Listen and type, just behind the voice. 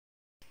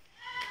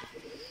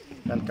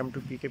Welcome to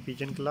PK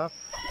Pigeon Club.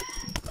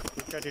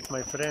 Look at it,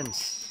 my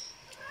friends.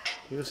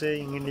 You say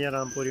in Indian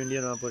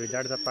Rampuri,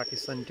 that's the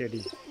Pakistani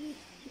teddy,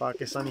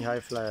 Pakistani high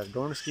flyer.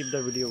 Don't skip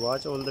the video,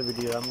 watch all the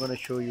video. I'm gonna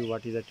show you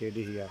what is a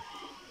teddy here.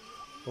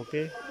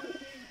 Okay?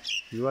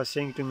 You are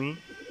saying to me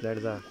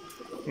that the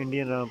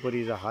Indian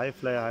Rampuri is a high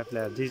flyer,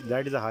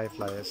 that is a high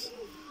flyers.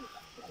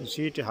 You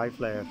see it, a high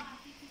flyer.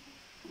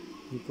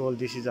 You call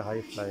this is a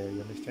high flyer, you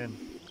understand?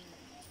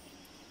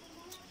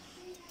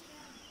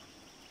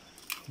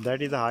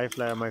 That is a high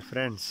flyer, my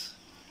friends.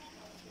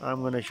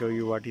 I'm gonna show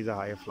you what is a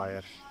high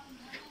flyer.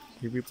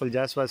 You people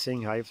just were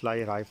saying high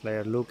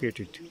flyer, look at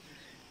it.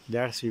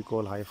 That's we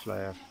call high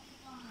flyer.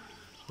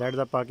 That's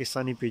the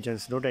Pakistani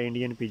pigeons, not the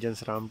Indian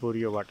pigeons,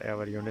 Rampuri or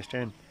whatever, you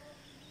understand?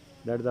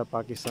 That's the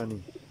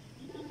Pakistani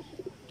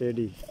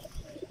teddy.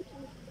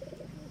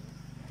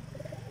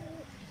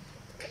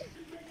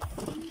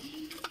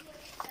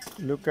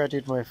 Look at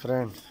it, my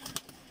friend.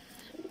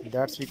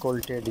 That's we call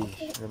teddy,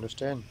 you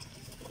understand?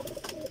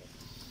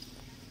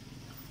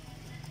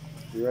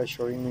 You are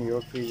showing me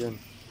your pigeon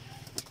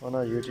on a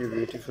YouTube,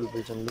 beautiful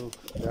pigeon. Look,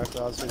 that's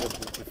also the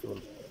beautiful.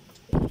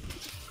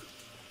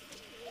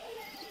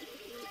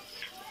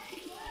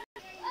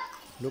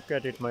 Look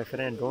at it, my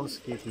friend. Don't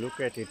skip. Look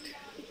at it.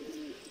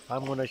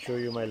 I'm gonna show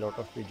you my lot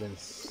of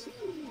pigeons.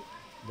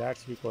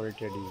 That's we call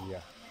teddy.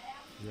 Yeah,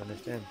 you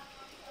understand?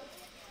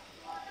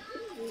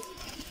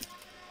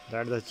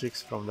 That's the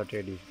chicks from the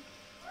teddy.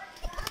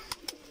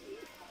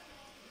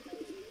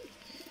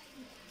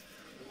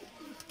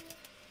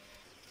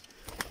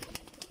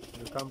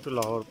 You come to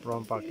Lahore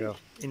from Pakistan.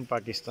 In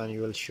Pakistan,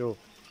 you will show.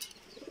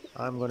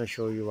 I'm gonna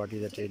show you what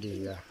is a teddy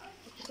here.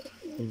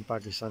 In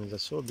Pakistan, is a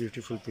so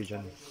beautiful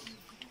pigeon.